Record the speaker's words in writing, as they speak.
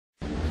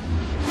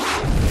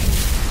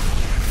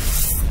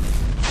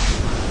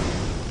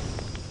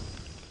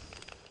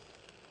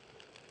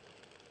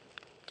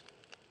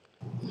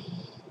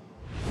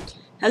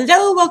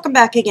Hello, welcome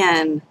back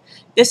again.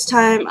 This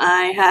time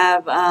I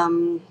have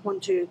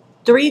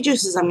 3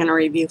 juices I'm going to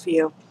review for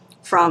you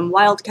from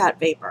Wildcat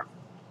Vapor.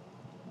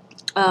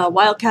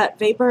 Wildcat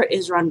Vapor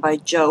is run by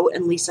Joe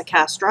and Lisa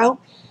Castro,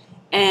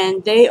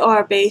 and they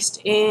are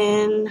based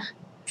in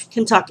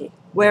Kentucky.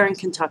 Where in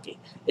Kentucky?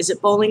 Is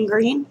it Bowling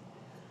Green?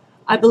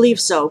 I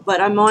believe so,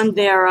 but I'm on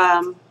their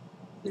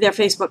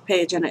Facebook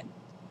page and it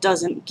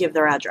doesn't give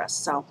their address.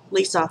 So,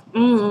 Lisa,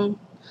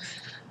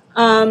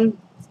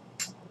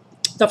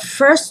 the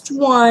first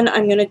one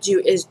I'm going to do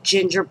is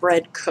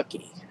gingerbread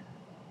cookie.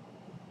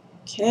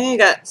 Okay, I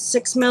got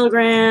 6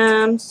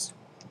 milligrams.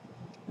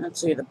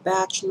 Let's see the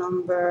batch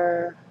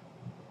number.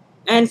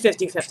 And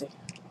 50/50.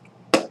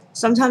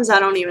 Sometimes I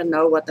don't even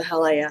know what the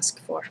hell I ask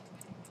for.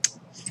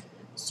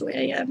 That's the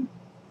way I am.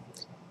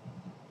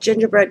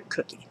 Gingerbread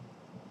cookie.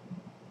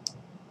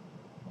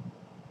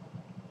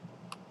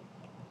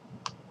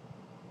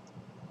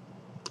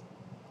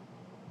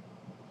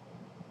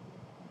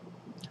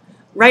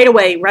 Right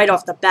away, right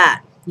off the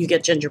bat, you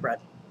get gingerbread.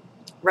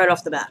 Right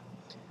off the bat.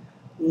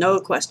 No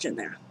question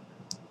there.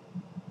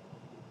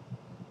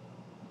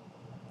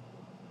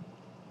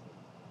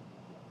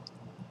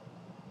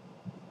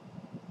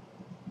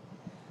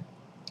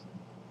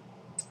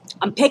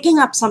 I'm picking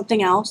up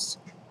something else,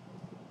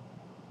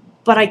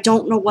 but I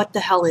don't know what the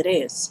hell it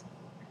is.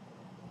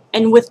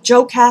 And with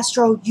Joe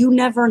Castro, you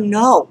never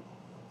know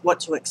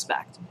what to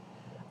expect.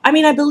 I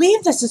mean, I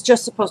believe this is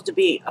just supposed to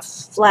be a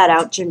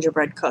flat-out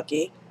gingerbread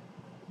cookie,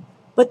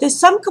 but there's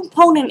some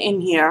component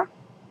in here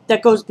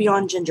that goes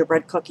beyond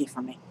gingerbread cookie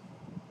for me.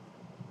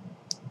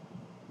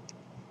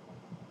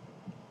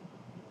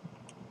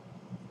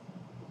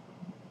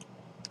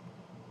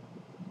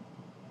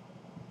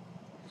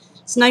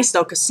 It's nice,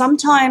 though, because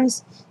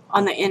sometimes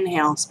on the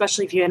inhale,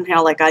 especially if you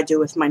inhale like I do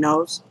with my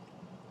nose,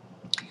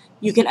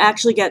 you can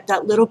actually get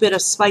that little bit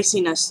of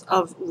spiciness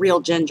of real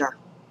ginger,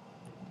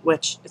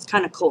 which is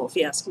kind of cool if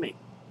you ask me.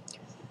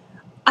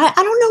 I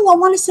don't know, I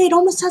want to say it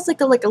almost has like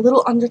a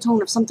little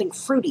undertone of something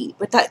fruity,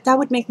 but that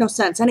would make no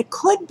sense. And it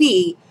could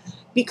be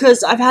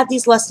because I've had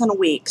these less than a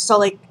week. So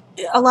like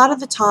a lot of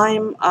the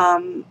time,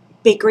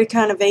 bakery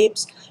kind of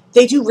vapes,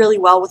 they do really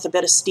well with a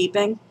bit of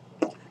steeping.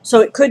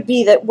 So it could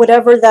be that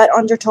whatever that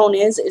undertone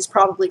is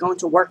probably going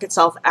to work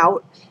itself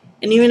out.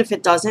 And even if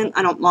it doesn't,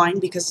 I don't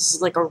mind because this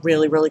is like a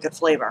really, really good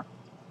flavor.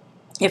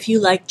 If you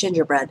like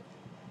gingerbread,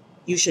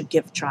 you should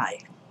give it a try.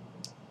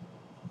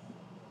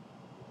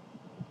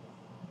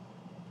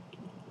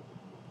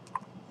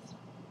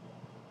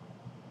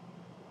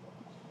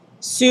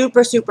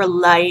 Super, super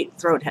light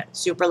throat head.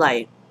 Super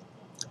light.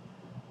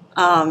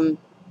 The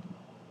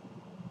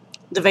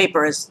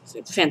vapor is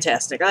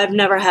fantastic. I've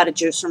never had a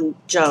juice from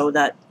Joe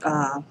that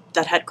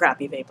had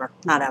crappy vapor.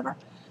 Not ever.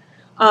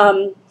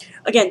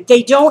 Again,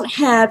 they don't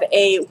have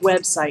a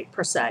website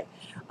per se.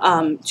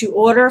 To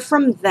order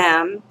from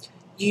them,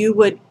 you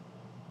would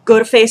go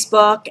to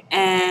Facebook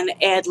and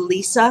add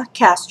Lisa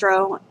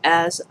Castro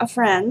as a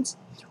friend,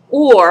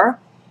 or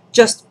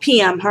just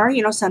PM her,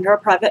 send her a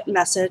private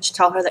message,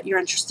 tell her that you're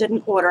interested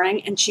in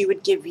ordering, and she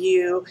would give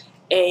you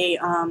a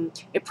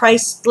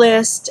price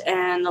list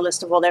and a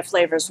list of all their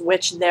flavors,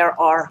 which there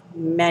are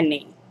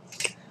many.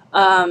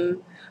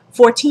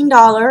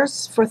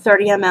 $14 for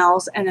 30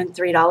 mLs and then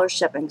 $3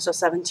 shipping, so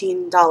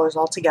 $17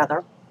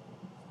 altogether.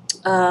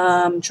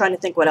 I'm trying to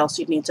think what else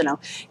you'd need to know.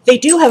 They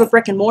do have a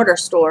brick and mortar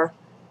store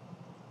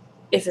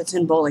if it's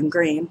in Bowling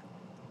Green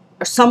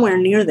or somewhere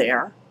near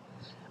there.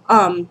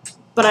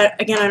 But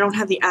again, I don't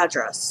have the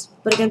address.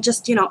 But again,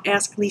 just,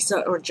 ask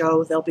Lisa or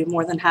Joe. They'll be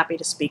more than happy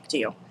to speak to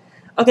you.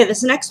 Okay,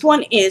 this next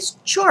one is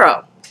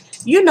churro.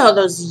 You know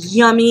those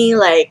yummy,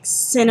 like,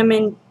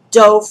 cinnamon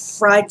dough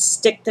fried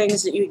stick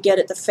things that you get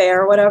at the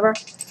fair or whatever?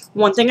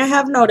 One thing I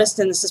have noticed,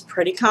 and this is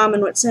pretty common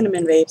with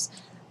cinnamon vapes,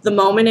 the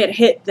moment it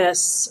hit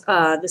this,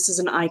 this is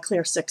an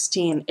iClear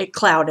 16, it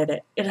clouded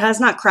it. It has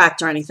not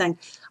cracked or anything.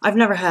 I've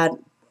never had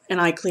an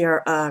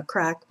iClear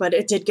crack, but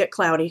it did get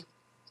cloudy.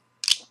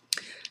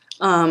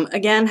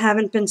 Again,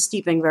 haven't been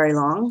steeping very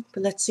long,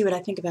 but let's see what I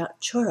think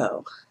about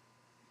churro.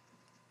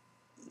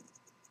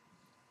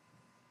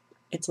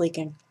 It's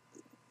leaking.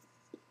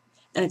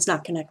 And it's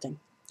not connecting.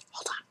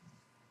 Hold on.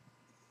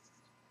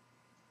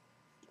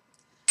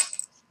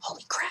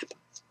 Holy crap.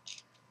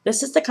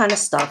 This is the kind of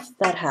stuff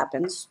that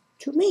happens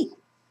to me.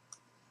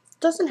 It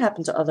doesn't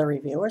happen to other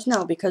reviewers,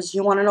 no, because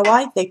you want to know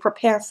why? They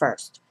prepare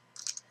first.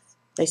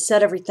 They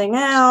set everything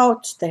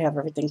out, they have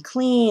everything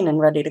clean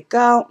and ready to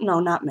go. No,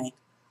 not me.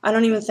 I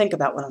don't even think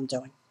about what I'm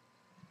doing.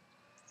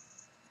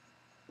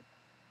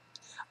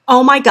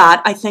 Oh my God,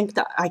 I think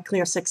the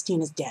iClear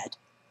 16 is dead.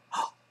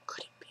 Oh,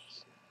 could it be?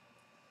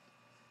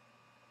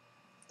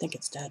 I think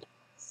it's dead.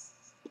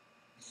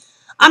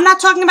 I'm not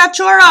talking about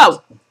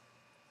churro,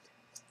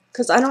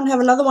 because I don't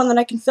have another one that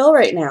I can fill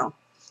right now.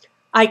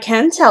 I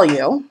can tell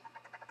you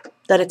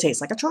that it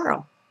tastes like a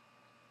churro.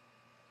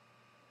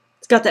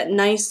 It's got that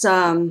nice,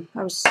 I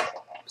was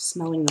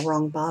smelling the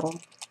wrong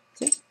bottle.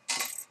 See?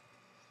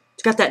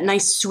 It's got that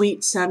nice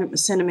sweet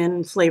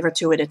cinnamon flavor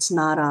to it. It's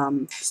not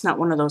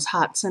one of those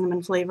hot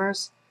cinnamon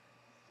flavors.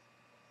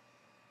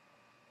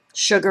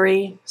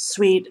 sugary,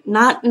 sweet.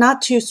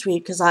 Not too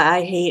sweet because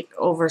I hate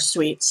over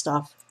sweet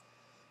stuff.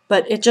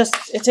 But it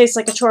tastes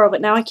like a churro.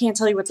 But now I can't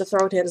tell you what the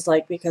throat hit is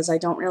like because I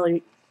don't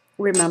really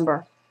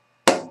remember.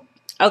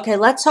 Okay,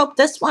 let's hope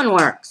this one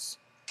works.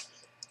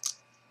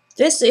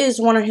 This is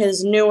one of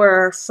his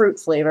newer fruit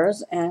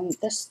flavors, and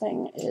this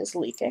thing is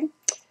leaking.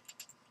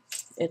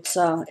 It's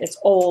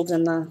old,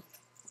 and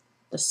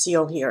the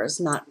seal here is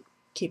not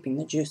keeping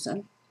the juice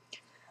in.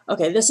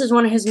 Okay, this is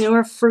one of his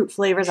newer fruit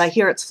flavors. I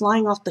hear it's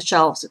flying off the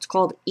shelves. It's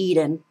called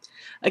Eden.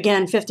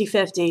 Again,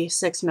 50/50,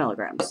 6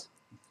 milligrams.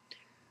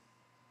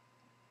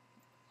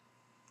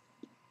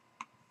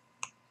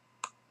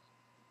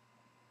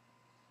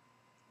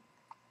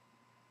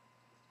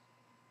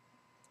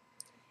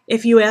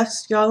 If you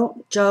ask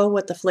Joe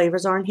what the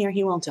flavors are in here,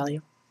 he won't tell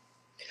you.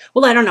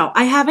 Well, I don't know.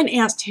 I haven't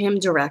asked him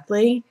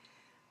directly,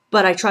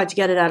 but I tried to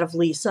get it out of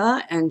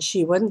Lisa, and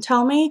she wouldn't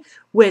tell me,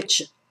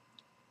 which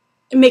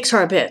makes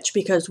her a bitch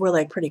because we're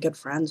like pretty good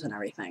friends and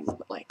everything.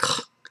 But like,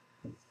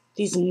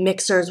 these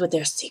mixers with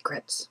their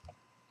secrets.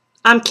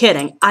 I'm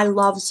kidding. I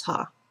loves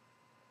her.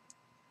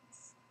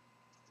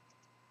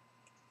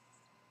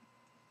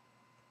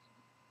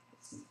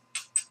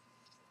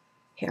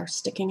 Hair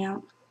sticking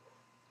out.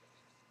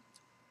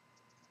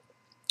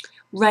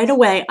 Right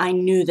away, I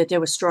knew that there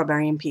was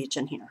strawberry and peach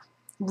in here.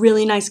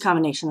 Really nice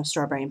combination of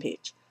strawberry and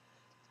peach.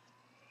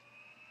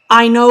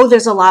 I know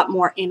there's a lot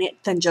more in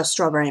it than just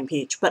strawberry and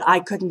peach, but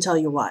I couldn't tell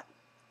you what.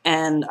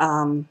 And,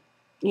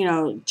 you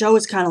know, Joe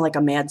is kind of like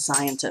a mad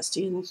scientist.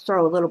 He can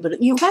throw a little bit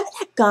of... You remember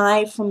that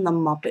guy from the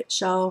Muppet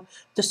Show?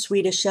 The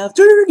Swedish chef?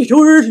 He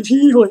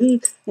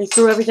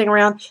threw everything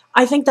around.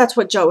 I think that's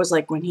what Joe is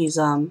like when he's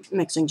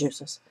mixing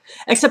juices.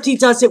 Except he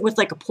does it with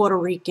like a Puerto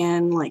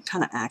Rican, like,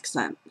 kind of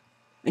accent.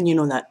 And you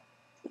know that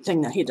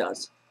thing that he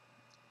does.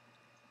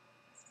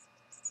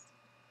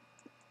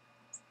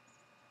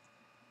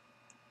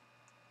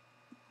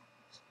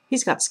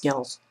 He's got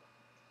skills.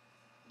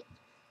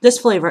 This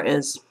flavor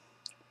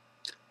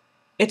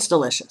it's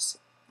delicious.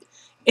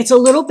 It's a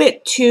little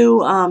bit too,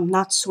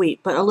 not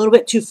sweet, but a little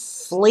bit too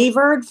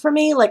flavored for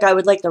me. Like I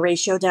would like the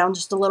ratio down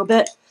just a little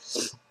bit.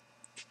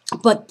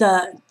 But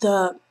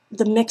the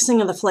mixing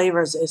of the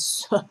flavors is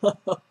so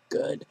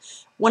good.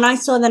 When I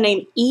saw the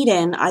name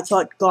Eden, I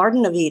thought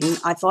Garden of Eden.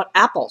 I thought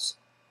apples.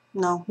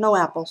 No, no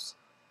apples.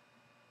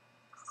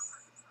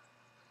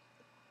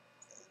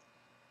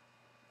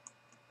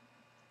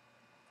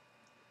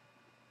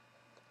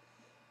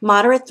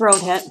 Moderate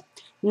throat hit.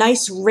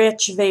 Nice,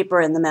 rich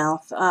vapor in the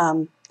mouth.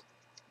 And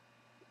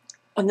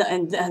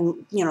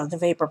you know, the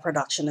vapor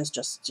production is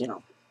just, you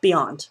know,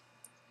 beyond.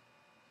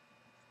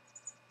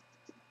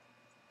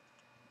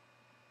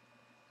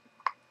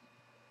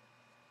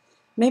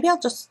 Maybe I'll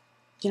just,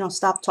 you know,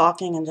 stop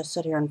talking and just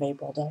sit here and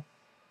vape all day.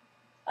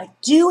 I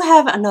do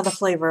have another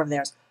flavor of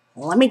theirs.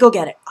 Let me go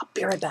get it. I'll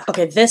be right back.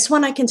 Okay, this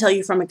one I can tell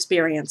you from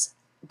experience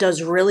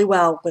does really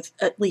well with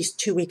at least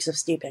 2 weeks of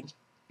steeping.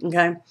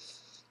 Okay?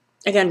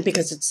 Again,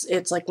 because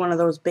it's like one of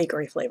those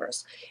bakery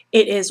flavors.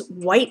 It is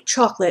white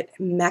chocolate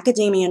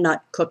macadamia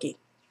nut cookie.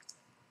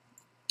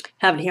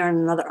 Have it here in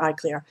another eye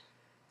clear.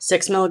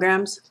 6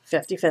 milligrams,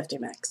 50/50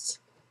 mix.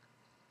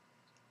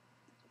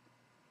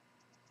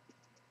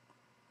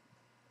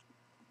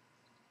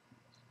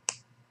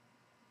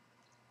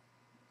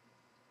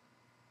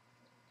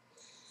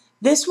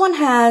 This one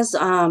has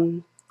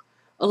a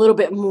little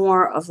bit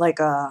more of like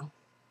a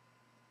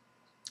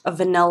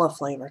vanilla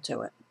flavor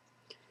to it.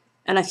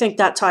 And I think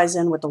that ties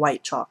in with the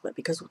white chocolate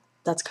because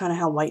that's kind of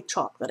how white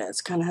chocolate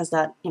is. Kind of has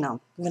that, you know,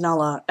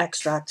 vanilla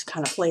extract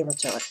kind of flavor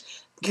to it.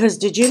 Because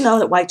did you know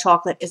that white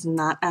chocolate is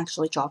not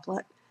actually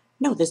chocolate?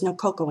 No, there's no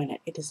cocoa in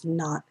it. It is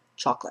not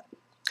chocolate.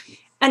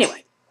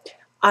 Anyway,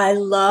 I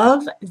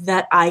love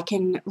that I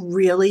can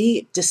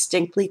really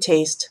distinctly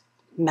taste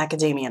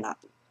macadamia nut.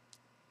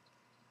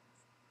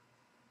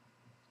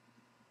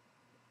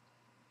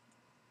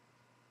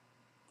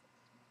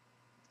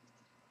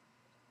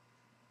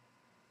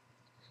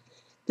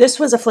 This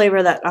was a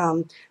flavor that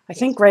I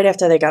think right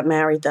after they got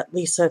married that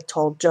Lisa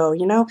told Joe,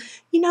 you know,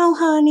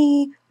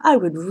 honey, I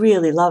would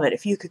really love it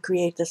if you could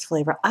create this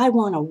flavor. I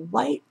want a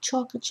white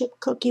chocolate chip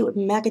cookie with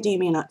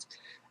macadamia nuts.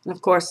 And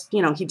of course,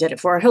 you know, he did it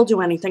for her. He'll do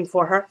anything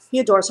for her. He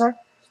adores her.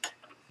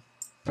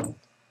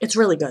 It's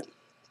really good.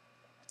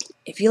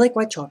 If you like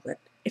white chocolate,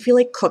 if you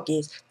like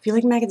cookies, if you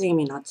like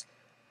macadamia nuts,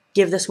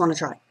 give this one a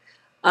try.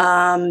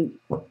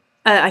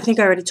 I think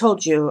I already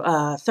told you,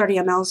 30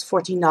 mLs,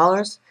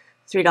 $14.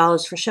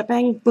 $3 for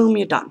shipping. Boom,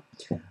 you're done.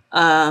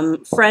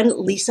 Friend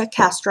Lisa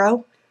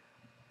Castro,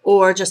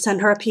 or just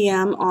send her a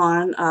PM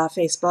on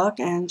Facebook,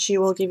 and she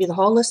will give you the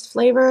whole list of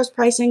flavors,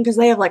 pricing, because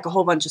they have like a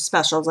whole bunch of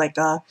specials. Like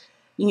you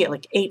can get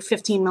like 8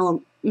 15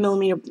 ml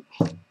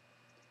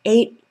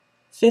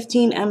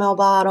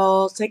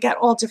bottles. They get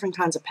all different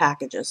kinds of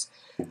packages.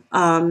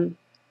 Again,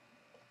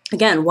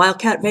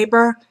 Wildcat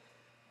Vapor,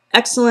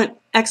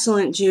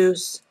 excellent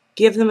juice.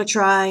 Give them a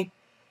try,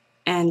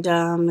 and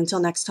until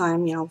next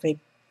time, you know, vape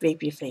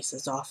your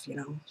faces off, you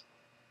know.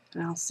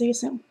 And I'll see you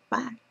soon.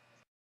 Bye.